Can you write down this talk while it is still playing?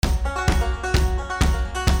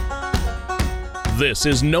This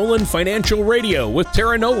is Nolan Financial Radio with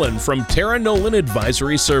Tara Nolan from Tara Nolan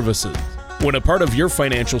Advisory Services. When a part of your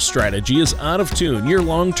financial strategy is out of tune, your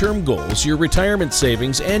long-term goals, your retirement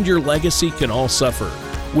savings, and your legacy can all suffer.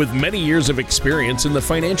 With many years of experience in the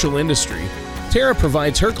financial industry, Tara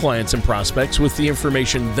provides her clients and prospects with the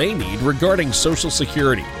information they need regarding Social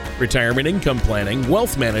Security, retirement income planning,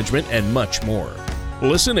 wealth management, and much more.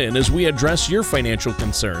 Listen in as we address your financial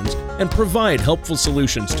concerns and provide helpful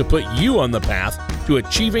solutions to put you on the path to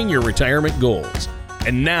achieving your retirement goals.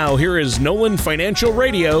 And now, here is Nolan Financial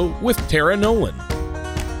Radio with Tara Nolan.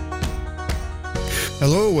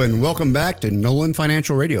 Hello, and welcome back to Nolan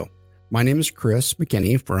Financial Radio. My name is Chris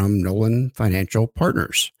McKinney from Nolan Financial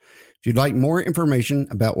Partners. If you'd like more information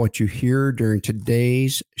about what you hear during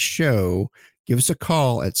today's show, give us a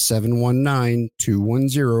call at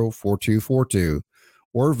 719-210-4242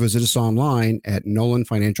 or visit us online at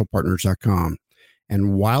nolanfinancialpartners.com.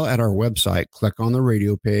 And while at our website, click on the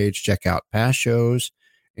radio page, check out past shows,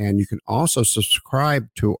 and you can also subscribe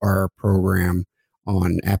to our program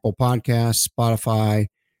on Apple Podcasts, Spotify,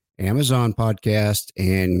 Amazon Podcast,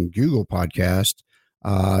 and Google Podcast.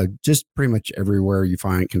 Just pretty much everywhere you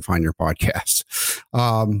can find your podcasts.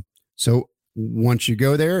 So once you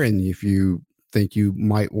go there, and if you think you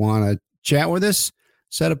might want to chat with us,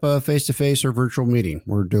 set up a face-to-face or virtual meeting.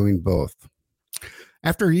 We're doing both.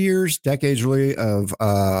 After years, decades really of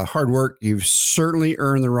hard work, you've certainly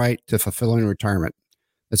earned the right to fulfilling retirement.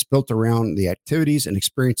 It's built around the activities and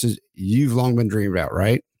experiences you've long been dreaming about,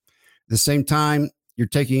 right? At the same time, you're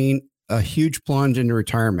taking a huge plunge into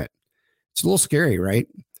retirement. It's a little scary, right?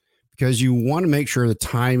 Because you want to make sure the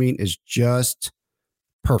timing is just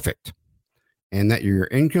perfect and that your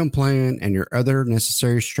income plan and your other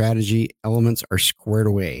necessary strategy elements are squared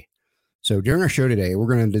away. So during our show today, we're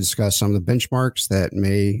going to discuss some of the benchmarks that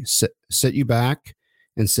may set you back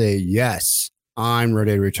and say, yes, I'm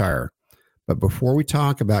ready to retire. But before we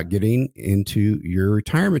talk about getting into your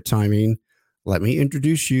retirement timing, let me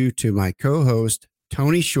introduce you to my co-host,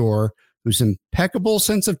 Tony Shore, whose impeccable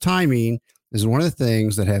sense of timing is one of the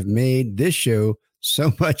things that have made this show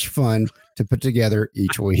so much fun to put together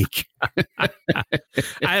each week.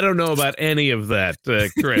 I don't know about any of that,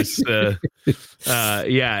 Chris.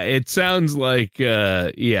 Yeah, it sounds like,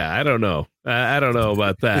 I don't know. I don't know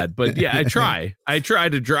about that, but yeah, I try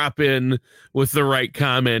to drop in with the right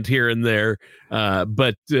comment here and there.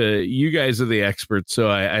 But you guys are the experts, so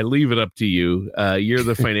I leave it up to you. You're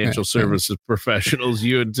the financial services professionals,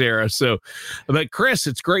 you and Tara. So, but Chris,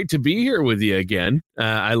 it's great to be here with you again.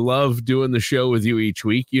 I love doing the show with you each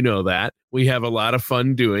week. You know that. We have a lot of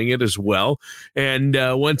fun doing it as well. And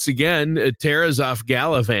once again, Tara's off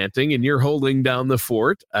gallivanting and you're holding down the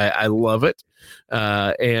fort. I love it.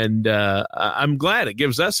 And I'm glad it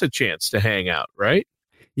gives us a chance to hang out, right?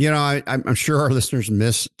 You know, I'm sure our listeners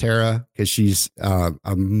miss Tara because she's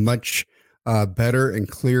a much better and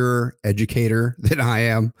clearer educator than I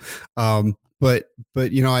am. But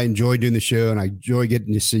you know, I enjoy doing the show and I enjoy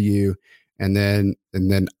getting to see you. And then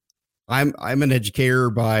I'm an educator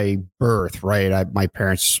by birth, right? My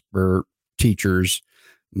parents were teachers.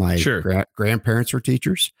 My grandparents were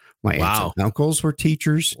teachers. My aunts and uncles were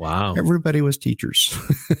teachers. Wow. Everybody was teachers.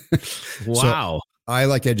 Wow. So I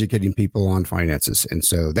like educating people on finances. And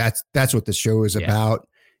so that's what the show is about,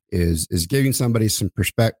 is giving somebody some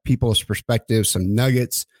people's perspective, some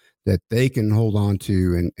nuggets that they can hold on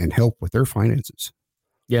to and help with their finances.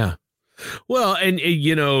 Yeah. Well, and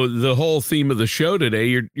you know, the whole theme of the show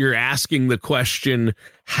today, you're asking the question,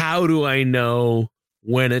 how do I know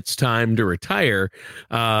when it's time to retire?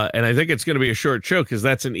 And I think it's going to be a short show because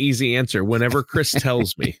that's an easy answer. Whenever Chris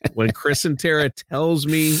tells me, when Chris and Tara tells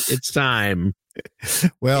me it's time,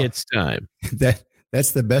 well, it's time.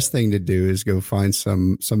 That's the best thing to do is go find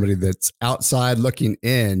somebody that's outside looking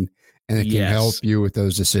in and it can help you with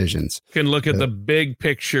those decisions. Can look at the big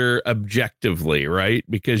picture objectively, right?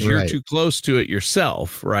 Because you're too close to it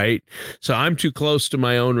yourself, right? So I'm too close to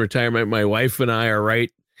my own retirement. My wife and I are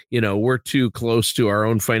right. You know, we're too close to our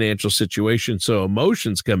own financial situation, so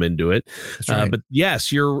emotions come into it. Right. But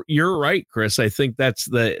yes, you're right, Chris. I think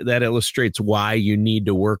that illustrates why you need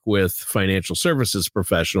to work with financial services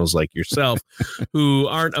professionals like yourself, who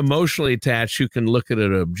aren't emotionally attached, who can look at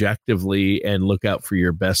it objectively and look out for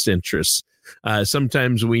your best interests.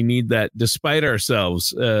 Sometimes we need that despite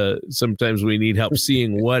ourselves. Sometimes we need help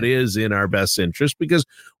seeing what is in our best interest because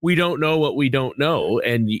we don't know what we don't know.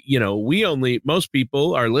 And, you know, most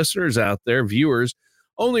people, our listeners out there, viewers,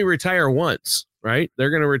 only retire once, right? They're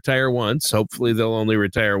going to retire once. Hopefully they'll only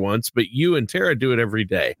retire once, but you and Tara do it every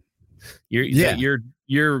day.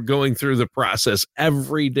 You're going through the process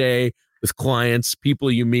every day with clients,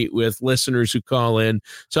 people you meet with, listeners who call in.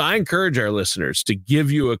 So I encourage our listeners to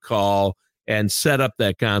give you a call and set up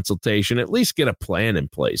that consultation, at least get a plan in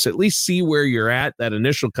place, at least see where you're at, that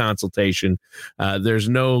initial consultation. There's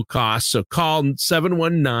no cost. So call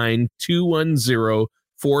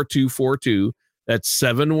 719-210-4242. That's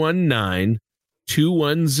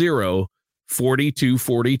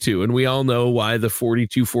 719-210-4242. And we all know why the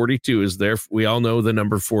 4242 is there. We all know the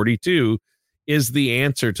number 42 is the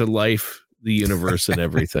answer to life, the universe, and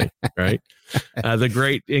everything, right? The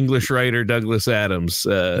great English writer Douglas Adams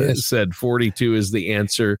said 42 is the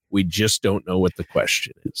answer. We just don't know what the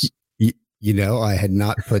question is. You know, I had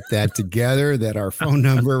not put that together, that our phone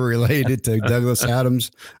number related to Douglas Adams.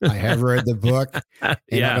 I have read the book.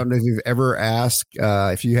 And I don't know if you've ever asked,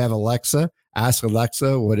 if you have Alexa, ask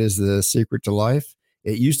Alexa, what is the secret to life?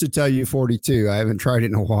 It used to tell you 42. I haven't tried it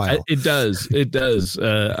in a while. It does.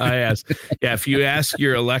 I ask. Yeah. If you ask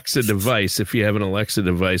your Alexa device, if you have an Alexa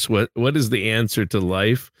device, what is the answer to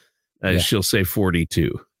life? She'll say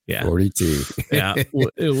 42. Yeah. 42. Yeah.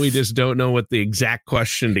 We just don't know what the exact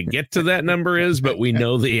question to get to that number is, but we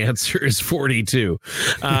know the answer is 42.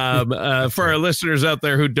 For our listeners out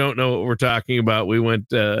there who don't know what we're talking about, we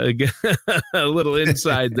went a little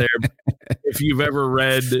inside there. If you've ever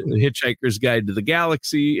read Hitchhiker's Guide to the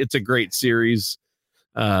Galaxy, it's a great series.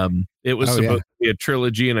 It was supposed to be a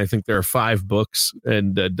trilogy, and I think there are 5 books.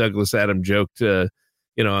 And Douglas Adams joked, on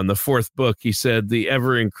the 4th book, he said, the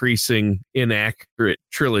ever-increasing inaccurate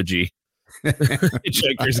trilogy.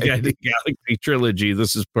 Hitchhiker's Guide to the Galaxy trilogy.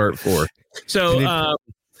 This is part 4. So,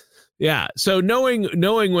 So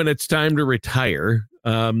knowing when it's time to retire,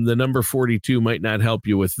 the number 42 might not help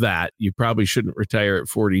you with that. You probably shouldn't retire at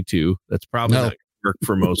 42. That's probably not going to work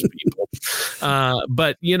for most people.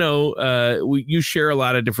 But you share a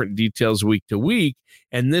lot of different details week to week,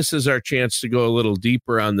 and this is our chance to go a little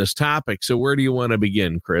deeper on this topic. So where do you want to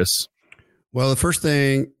begin, Chris? Well, the first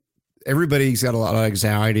thing, everybody's got a lot of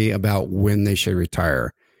anxiety about when they should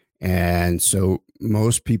retire. And so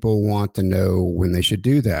most people want to know when they should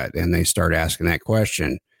do that. And they start asking that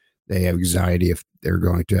question. They have anxiety if they're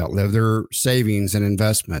going to outlive their savings and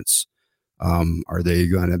investments. Are they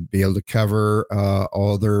going to be able to cover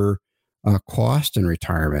all their cost in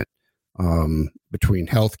retirement between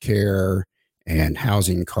healthcare and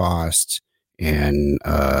housing costs and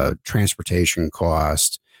transportation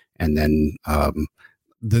costs, and then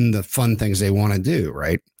the fun things they want to do,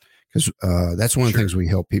 right? Because that's one of the things we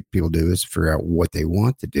help people do is figure out what they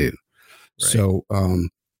want to do. Right. So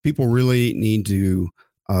people really need to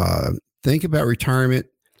think about retirement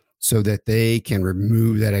so that they can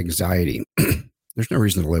remove that anxiety. There's no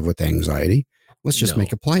reason to live with anxiety. Let's just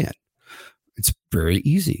make a plan. It's very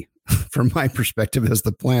easy from my perspective as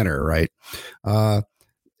the planner, right?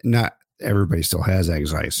 Not everybody still has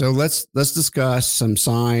anxiety. So let's discuss some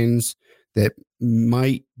signs that you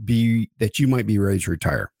might be ready to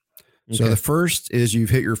retire. Okay. So the first is you've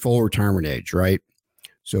hit your full retirement age, right?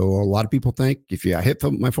 So a lot of people think if I hit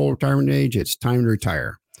my full retirement age, it's time to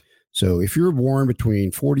retire. So if you were born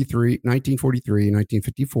between 1943 and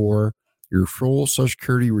 1954, your full Social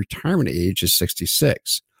Security retirement age is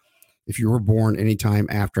 66. If you were born anytime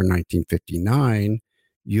after 1959,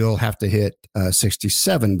 you'll have to hit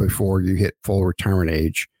 67 before you hit full retirement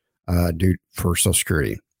age due for Social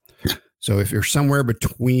Security. So if you're somewhere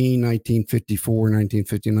between 1954 and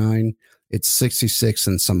 1959, it's 66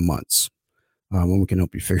 and some months. We can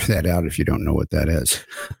help you figure that out if you don't know what that is.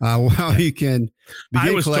 Well, you can.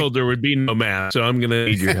 I was told there would be no math, so I'm going to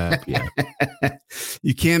need your help. Yeah.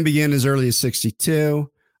 You can begin as early as 62,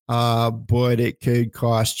 but it could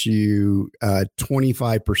cost you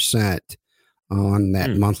 25% on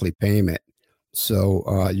that monthly payment.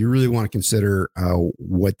 So you really want to consider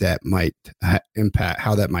what that might impact,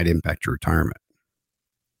 how that might impact your retirement.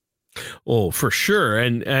 Oh, for sure.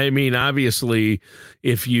 And I mean, obviously,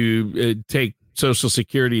 if you take Social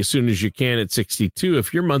Security as soon as you can at 62,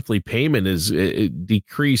 if your monthly payment is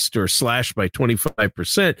decreased or slashed by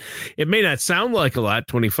 25%, it may not sound like a lot,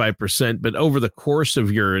 25%, but over the course of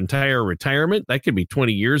your entire retirement, that could be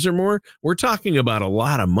 20 years or more. We're talking about a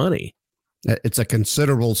lot of money. It's a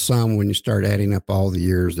considerable sum when you start adding up all the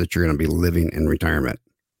years that you're going to be living in retirement.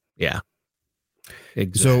 Yeah,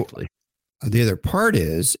 exactly. So the other part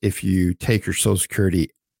is if you take your Social Security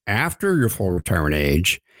after your full retirement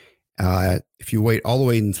age, if you wait all the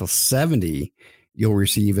way until 70, you'll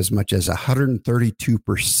receive as much as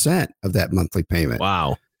 132% of that monthly payment.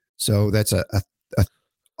 Wow. So that's a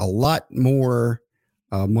lot more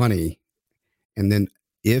money. And then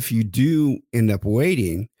if you do end up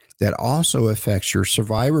waiting, that also affects your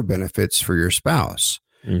survivor benefits for your spouse.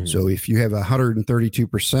 So if you have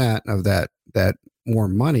 132% of that more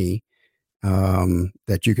money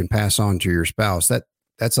that you can pass on to your spouse,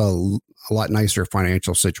 that's a lot nicer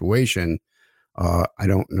financial situation. I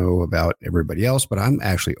don't know about everybody else, but I'm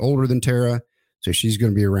actually older than Tara, so she's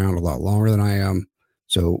going to be around a lot longer than I am.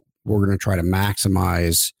 So we're going to try to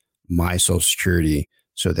maximize my Social Security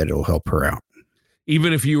so that it'll help her out.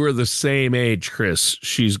 Even if you were the same age, Chris,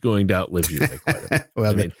 she's going to outlive you.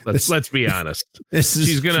 Well, I mean, let's be honest.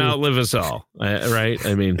 She's going to outlive us all, right?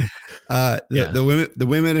 I mean, the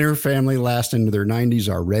women in her family last into their 90s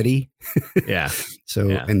already. Yeah. So,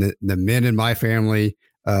 and the men in my family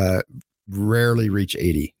rarely reach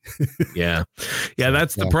 80. Yeah.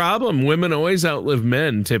 That's the problem. Women always outlive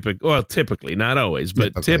men. Typically, not always,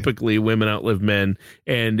 but typically women outlive men.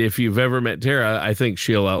 And if you've ever met Tara, I think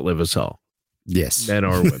she'll outlive us all. Yes. Men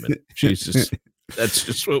or women. That's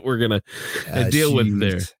just what we're going to deal with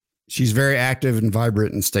there. She's very active and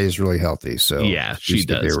vibrant and stays really healthy. So yeah, she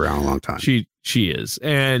does. Be around a long time. She is.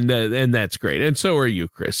 And that's great. And so are you,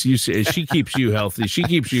 Chris. She keeps you healthy. She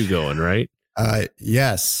keeps you going, right?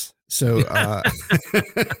 Yes. So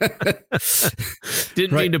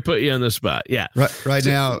didn't mean to put you on the spot. Yeah. Right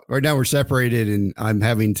now we're separated and I'm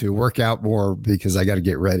having to work out more because I got to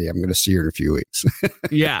get ready. I'm going to see her in a few weeks.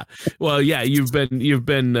 Yeah. Well, yeah, you've been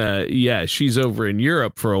she's over in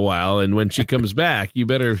Europe for a while. And when she comes back, you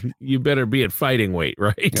better be at fighting weight,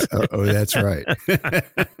 right? Oh, that's right.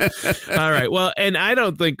 All right. Well, and I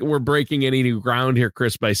don't think we're breaking any new ground here,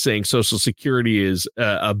 Chris, by saying Social Security is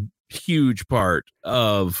a huge part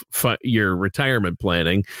of your retirement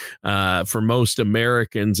planning. For most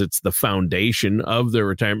Americans, it's the foundation of their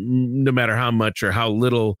retirement. No matter how much or how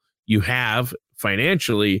little you have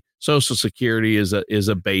financially, Social Security is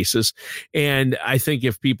a basis. And I think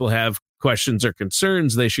if people have questions or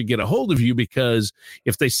concerns, they should get a hold of you, because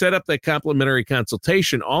if they set up that complimentary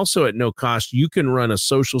consultation, also at no cost, you can run a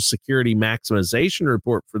Social Security maximization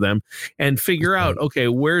report for them and figure out, okay,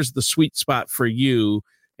 where's the sweet spot for you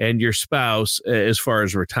and your spouse as far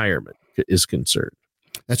as retirement is concerned.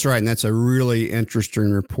 That's right. And that's a really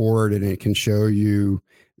interesting report, and it can show you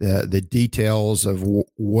the details of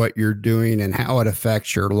what you're doing and how it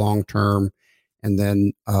affects your long-term, and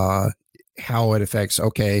then how it affects,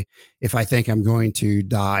 okay, if I think I'm going to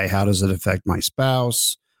die, how does it affect my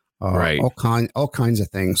spouse? Right. All kinds of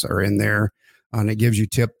things are in there. And it gives you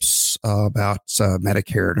tips about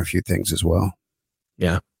Medicare and a few things as well.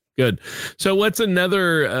 Yeah. Good. So what's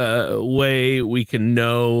another way we can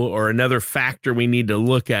know, or another factor we need to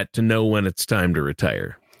look at to know when it's time to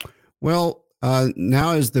retire? Well,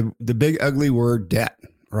 now is the big ugly word, debt,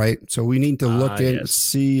 right? So we need to look and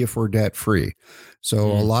see if we're debt free.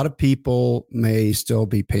 So a lot of people may still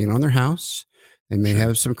be paying on their house. They may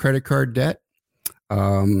have some credit card debt.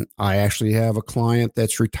 I actually have a client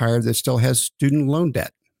that's retired that still has student loan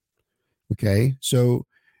debt. Okay. So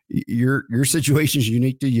your situation is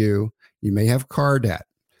unique to you. You may have car debt.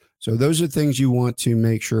 So those are things you want to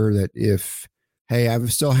make sure that if, hey, I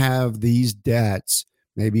still have these debts,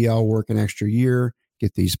 maybe I'll work an extra year,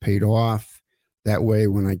 get these paid off. That way,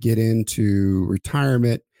 when I get into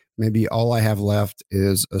retirement, maybe all I have left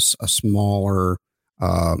is a smaller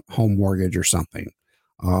home mortgage or something.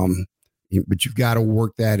 But you've got to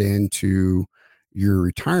work that into your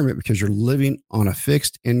retirement, because you're living on a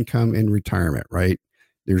fixed income in retirement, right?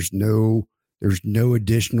 There's no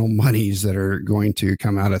additional monies that are going to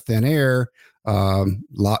come out of thin air.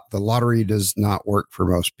 The lottery does not work for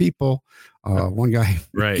most people. One guy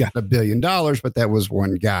got $1 billion, but that was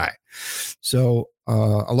one guy. So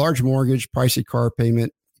a large mortgage, pricey car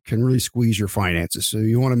payment can really squeeze your finances. So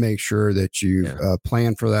you want to make sure that you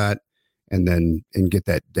plan for that and get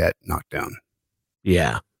that debt knocked down.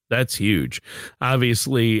 Yeah. That's huge.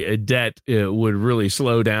 Obviously, a debt would really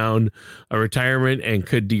slow down a retirement and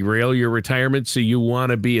could derail your retirement. So you want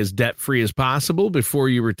to be as debt-free as possible before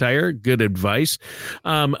you retire. Good advice.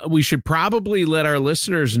 We should probably let our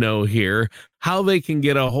listeners know here how they can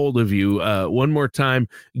get a hold of you. One more time,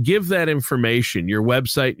 give that information, your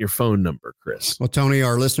website, your phone number, Chris. Well, Tony,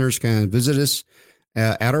 our listeners can visit us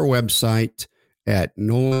at our website at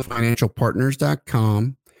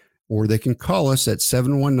nolanfinancialpartners.com. or they can call us at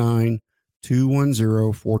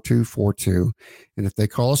 719-210-4242. And if they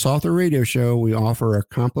call us off the radio show, we offer a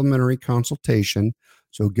complimentary consultation.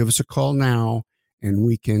 So give us a call now, and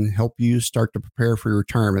we can help you start to prepare for your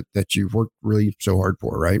retirement that you've worked really so hard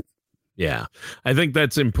for, right? Yeah, I think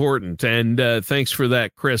that's important. And thanks for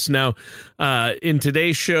that, Chris. Now, in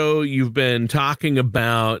today's show, you've been talking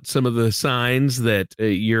about some of the signs that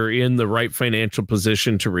you're in the right financial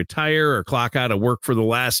position to retire or clock out of work for the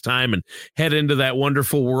last time and head into that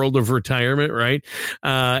wonderful world of retirement, right?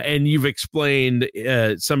 And you've explained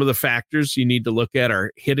some of the factors you need to look at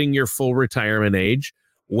are hitting your full retirement age,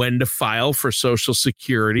 when to file for Social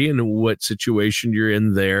Security and what situation you're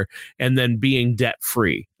in there, and then being debt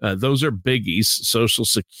free. Those are biggies. Social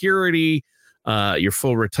Security, your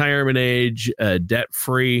full retirement age, debt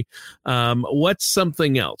free. What's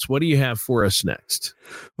something else? What do you have for us next?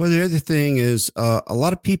 Well, the other thing is a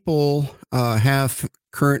lot of people have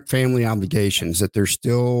current family obligations that they're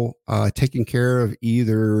still taking care of,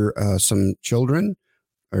 either some children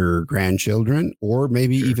or grandchildren, or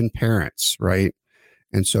maybe even parents, right?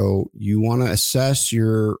 And so you want to assess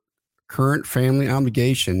your current family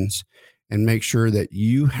obligations and make sure that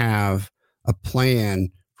you have a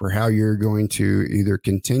plan for how you're going to either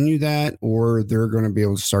continue that, or they're going to be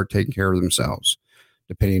able to start taking care of themselves,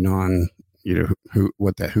 depending on,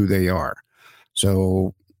 who they are.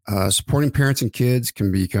 So supporting parents and kids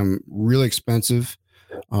can become really expensive,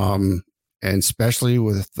 and especially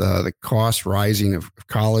with the cost rising of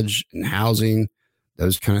college and housing,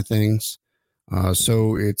 those kind of things.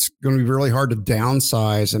 So it's going to be really hard to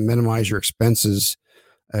downsize and minimize your expenses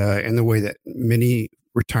in the way that many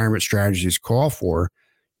retirement strategies call for,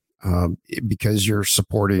 because you're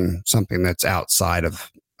supporting something that's outside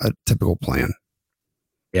of a typical plan.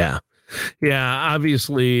 Yeah.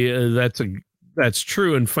 Obviously, that's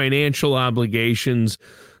true. And financial obligations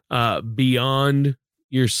beyond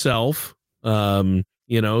yourself,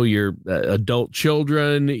 your adult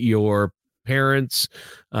children, your parents,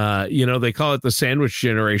 they call it the sandwich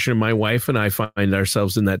generation. My wife and I find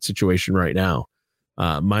ourselves in that situation right now.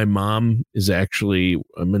 My mom is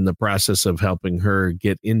I'm in the process of helping her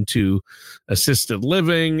get into assisted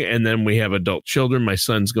living. And then we have adult children. My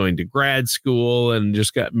son's going to grad school and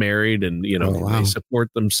just got married, and, they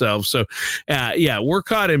support themselves. So, we're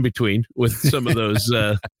caught in between with some of those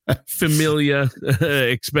familia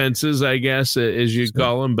expenses, I guess, as you'd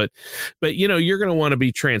call them. But, you're going to want to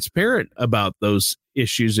be transparent about those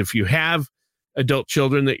issues. If you have adult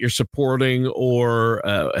children that you're supporting or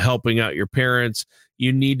helping out your parents,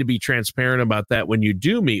 you need to be transparent about that when you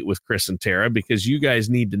do meet with Chris and Tara, because you guys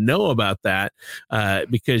need to know about that,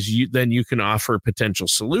 because then you can offer potential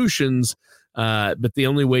solutions. But the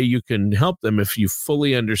only way you can help them if you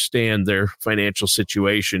fully understand their financial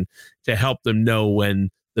situation, to help them know when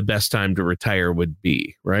the best time to retire would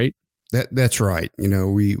be, right? That's right.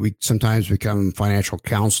 We sometimes become financial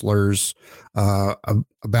counselors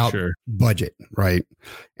about budget, right?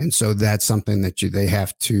 And so that's something that they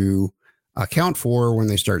have to account for when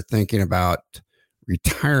they start thinking about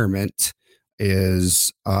retirement,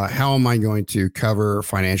 is how am I going to cover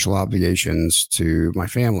financial obligations to my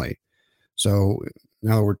family? So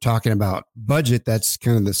now we're talking about budget. That's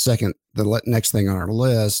kind of the next thing on our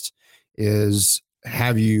list is,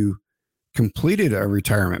 have you completed a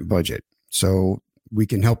retirement budget? So we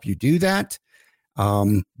can help you do that.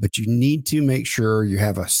 But you need to make sure you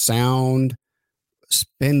have a sound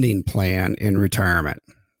spending plan in retirement.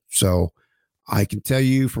 So I can tell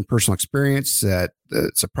you from personal experience that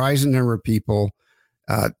the surprising number of people,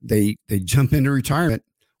 they jump into retirement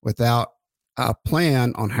without a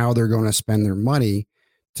plan on how they're going to spend their money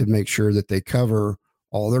to make sure that they cover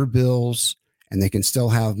all their bills and they can still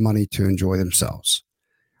have money to enjoy themselves.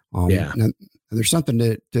 Now, there's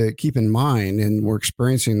something to keep in mind, and we're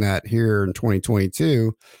experiencing that here in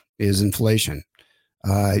 2022, is inflation.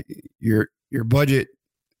 Your budget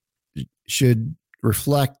should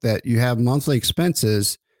reflect that you have monthly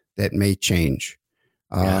expenses that may change.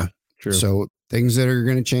 True. So things that are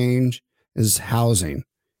going to change is housing,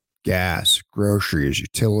 gas, groceries,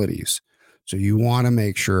 utilities. So you want to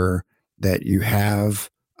make sure that you have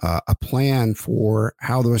a plan for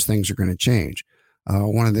how those things are going to change.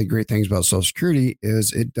 One of the great things about Social Security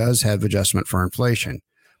is it does have adjustment for inflation.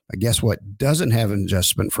 But guess what doesn't have an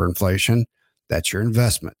adjustment for inflation? That's your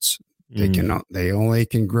investments. They only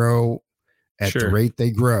can grow at the rate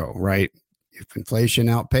they grow, right? If inflation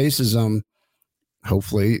outpaces them,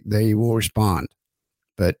 hopefully they will respond,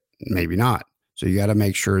 but maybe not. So you got to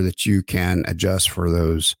make sure that you can adjust for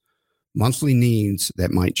those monthly needs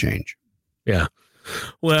that might change. Yeah.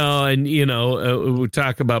 Well, and we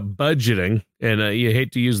talk about budgeting, and you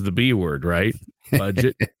hate to use the B word, right?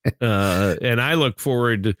 Budget. And I look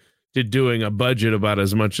forward to doing a budget about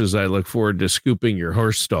as much as I look forward to scooping your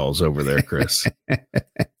horse stalls over there, Chris.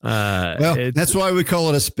 Well, that's why we call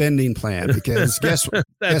it a spending plan, because guess right. what?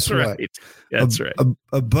 That's right.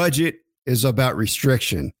 A budget is about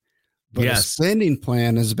restriction, but a spending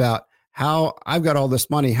plan is about how I've got all this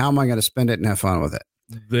money. How am I going to spend it and have fun with it?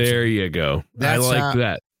 There you go. I like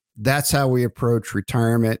that. That's how we approach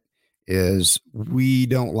retirement. Is we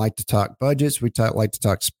don't like to talk budgets. We like to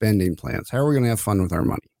talk spending plans. How are we going to have fun with our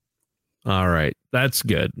money? All right. That's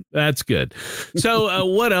good. That's good. So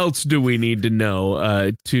what else do we need to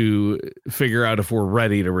know to figure out if we're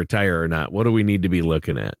ready to retire or not? What do we need to be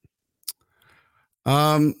looking at?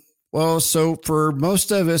 Well, so for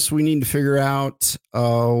most of us, we need to figure out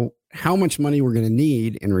how much money we're going to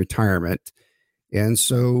need in retirement. And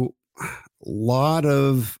so a lot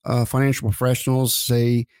of financial professionals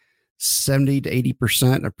say 70 to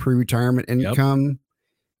 80% of pre-retirement income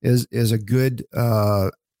is a good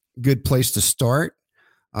place to start.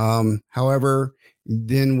 However,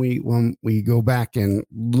 then when we go back and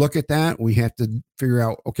look at that, we have to figure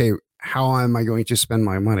out, okay, how am I going to spend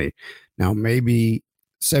my money? Now, maybe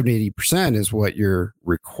 70, 80% is what your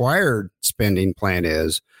required spending plan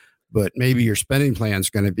is, but maybe your spending plan is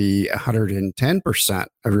going to be 110%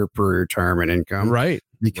 of your pre-retirement income. Right.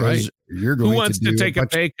 Because you're going Who wants to take a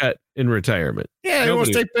pay cut in retirement? Yeah, who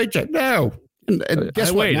wants to take a paycheck? No. And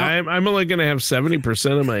guess what? I'm only going to have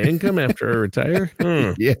 70% of my income after I retire.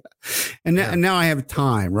 Yeah. And now I have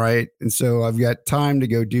time, right? And so I've got time to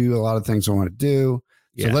go do a lot of things I want to do.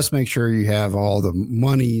 So let's make sure you have all the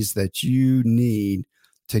monies that you need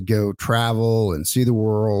to go travel and see the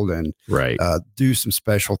world and do some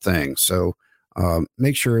special things. So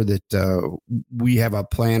make sure that we have a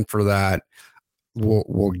plan for that.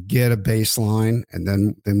 We'll get a baseline, and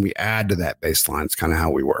then we add to that baseline. It's kind of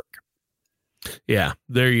how we work. Yeah,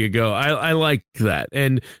 there you go. I like that.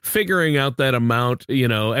 And figuring out that amount,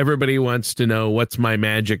 everybody wants to know what's my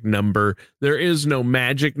magic number. There is no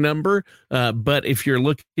magic number, but if you're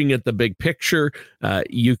looking at the big picture,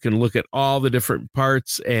 you can look at all the different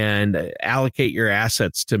parts and allocate your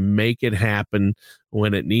assets to make it happen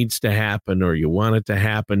when it needs to happen or you want it to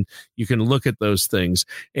happen. You can look at those things,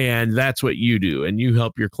 and that's what you do. And you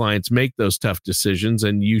help your clients make those tough decisions,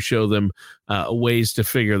 and you show them ways to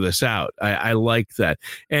figure this out. I like that.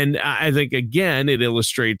 And I think, again, it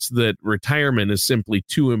illustrates that retirement is simply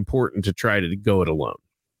too important to try to go it alone.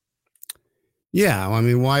 Yeah. I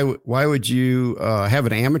mean, why would you have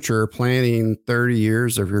an amateur planning 30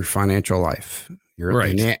 years of your financial life? You're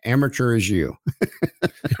right. An amateur is you.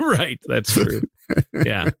 Right. That's true.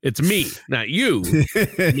 Yeah. It's me, not you. Me.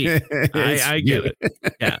 I get it.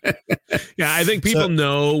 Yeah. Yeah. I think people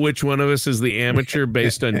know which one of us is the amateur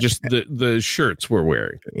based on just the shirts we're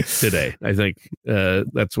wearing today. I think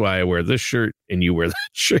that's why I wear this shirt and you wear that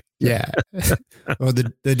shirt. Yeah. Well,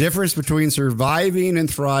 the difference between surviving and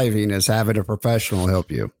thriving is having a professional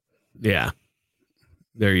help you. Yeah.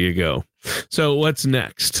 There you go. So what's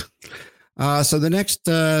next? So the next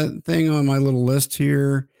thing on my little list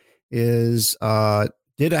here is,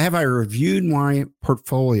 have I reviewed my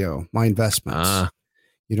portfolio, my investments?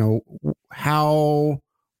 How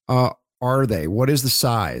are they? What is the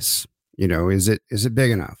size? Is it big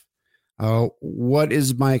enough? What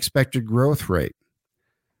is my expected growth rate?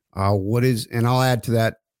 And I'll add to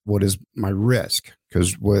that, what is my risk?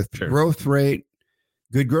 Because with good growth rate,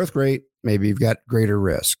 maybe you've got greater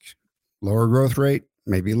risk. Lower growth rate,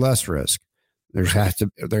 maybe less risk. There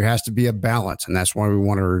has to be a balance, and that's why we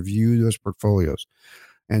want to review those portfolios.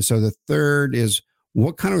 And so the third is,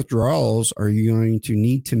 what kind of withdrawals are you going to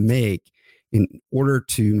need to make in order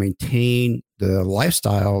to maintain the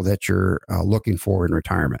lifestyle that you're looking for in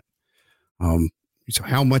retirement? So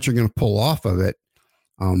how much you're going to pull off of it.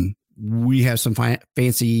 We have some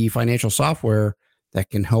fancy financial software that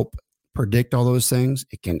can help predict all those things.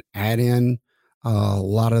 It can add in a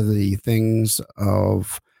lot of the things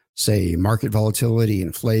of, say, market volatility,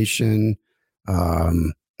 inflation,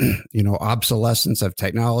 obsolescence of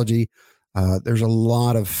technology. There's a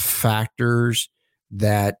lot of factors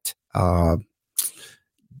that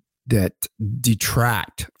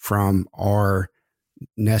detract from our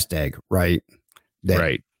nest egg, right?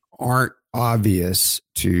 That aren't obvious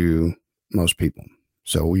to most people.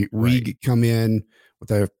 So we come in with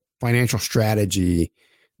a financial strategy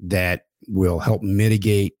that will help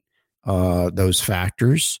mitigate those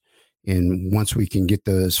factors. And once we can get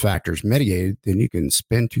those factors mitigated, then you can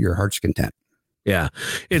spend to your heart's content. Yeah.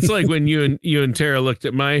 It's like when you and Tara looked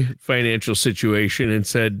at my financial situation and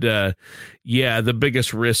said, the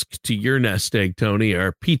biggest risk to your nest egg, Tony,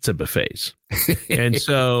 are pizza buffets. And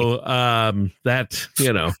so I'm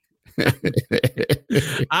kidding.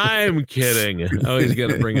 I always got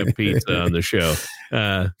to bring up pizza on the show,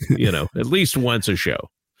 at least once a show.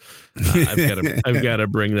 I've got to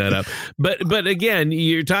bring that up. But again,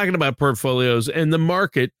 you're talking about portfolios, and the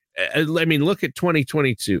market I mean, look at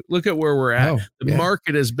 2022. Look at where we're at. The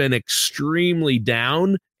market has been extremely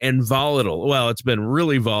down and volatile. Well, it's been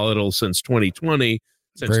really volatile since 2020,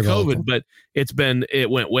 since Very COVID, volatile. but it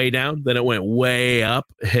went way down, then it went way up,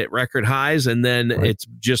 hit record highs, and then it's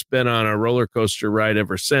just been on a roller coaster ride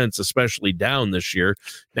ever since, especially down this year.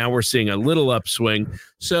 Now we're seeing a little upswing.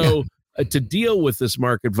 So to deal with this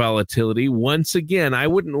market volatility, once again, I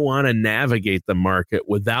wouldn't want to navigate the market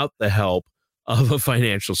without the help of a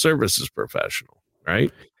financial services professional,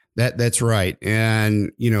 right? That's right.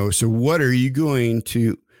 And, so what are you going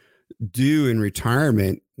to do in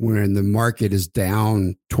retirement when the market is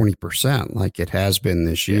down 20% like it has been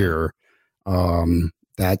this year?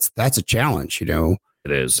 That's a challenge,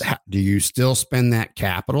 It is. Do you still spend that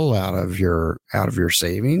capital out of your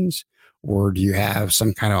savings, or do you have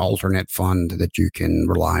some kind of alternate fund that you can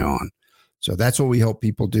rely on? So that's what we help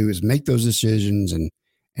people do, is make those decisions and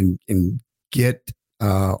get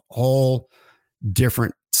all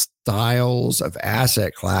different styles of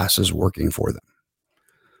asset classes working for them.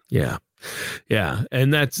 Yeah. Yeah.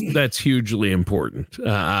 And that's hugely important,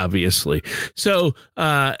 obviously. So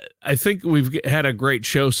I think we've had a great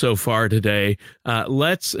show so far today.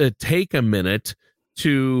 Let's take a minute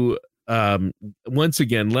to once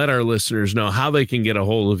again let our listeners know how they can get a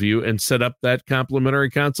hold of you and set up that complimentary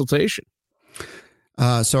consultation.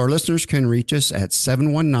 So our listeners can reach us at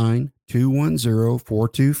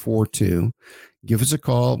 719-210-4242. Give us a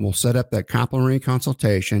call. We'll set up that complimentary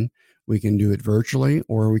consultation. We can do it virtually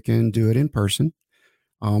or we can do it in person.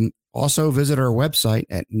 Also visit our website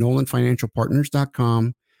at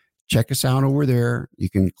nolanfinancialpartners.com. Check us out over there. You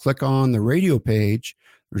can click on the radio page.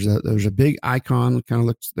 There's a big icon, kind of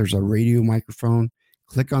looks, there's a radio microphone.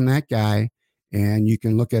 Click on that guy and you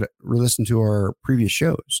can listen to our previous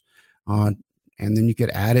shows. And then you could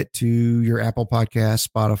add it to your Apple Podcast,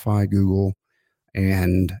 Spotify, Google,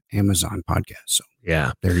 and Amazon podcast. So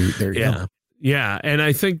there you go. Yeah. And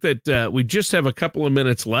I think that we just have a couple of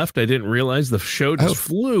minutes left. I didn't realize the show just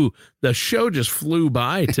flew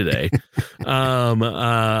by today.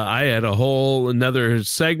 I had another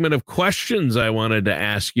segment of questions I wanted to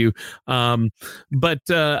ask you. But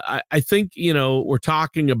I think, we're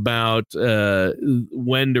talking about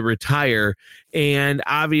when to retire. And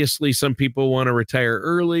obviously some people want to retire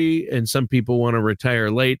early and some people want to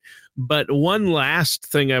retire late. But one last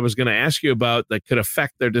thing I was going to ask you about that could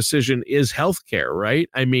affect their decision is healthcare, right?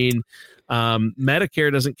 I mean,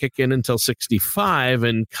 Medicare doesn't kick in until 65,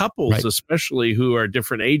 and couples, especially who are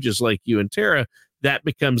different ages like you and Tara, that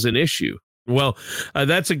becomes an issue. Well,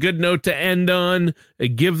 that's a good note to end on.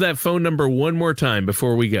 Give that phone number one more time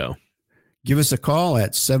before we go. Give us a call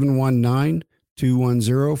at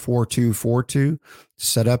 719-210-4242 to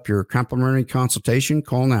set up your complimentary consultation.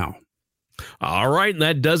 Call now. All right, and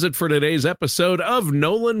that does it for today's episode of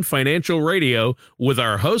Nolan Financial Radio with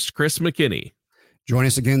our host, Chris McKinney. Join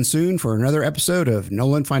us again soon for another episode of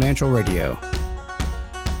Nolan Financial Radio.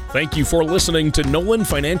 Thank you for listening to Nolan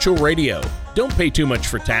Financial Radio. Don't pay too much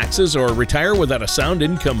for taxes or retire without a sound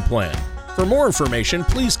income plan. For more information,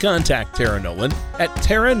 please contact Tara Nolan at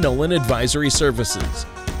Tara Nolan Advisory Services.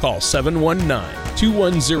 Call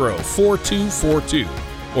 719-210-4242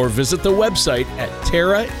 or visit the website at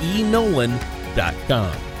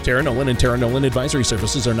taraenolan.com. Tara Nolan and Tara Nolan Advisory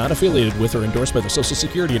Services are not affiliated with or endorsed by the Social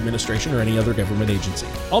Security Administration or any other government agency.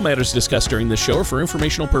 All matters discussed during this show are for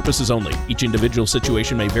informational purposes only. Each individual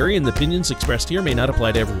situation may vary, and the opinions expressed here may not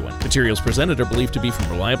apply to everyone. Materials presented are believed to be from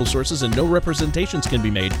reliable sources, and no representations can be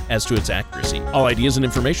made as to its accuracy. All ideas and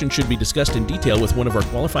information should be discussed in detail with one of our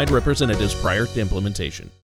qualified representatives prior to implementation.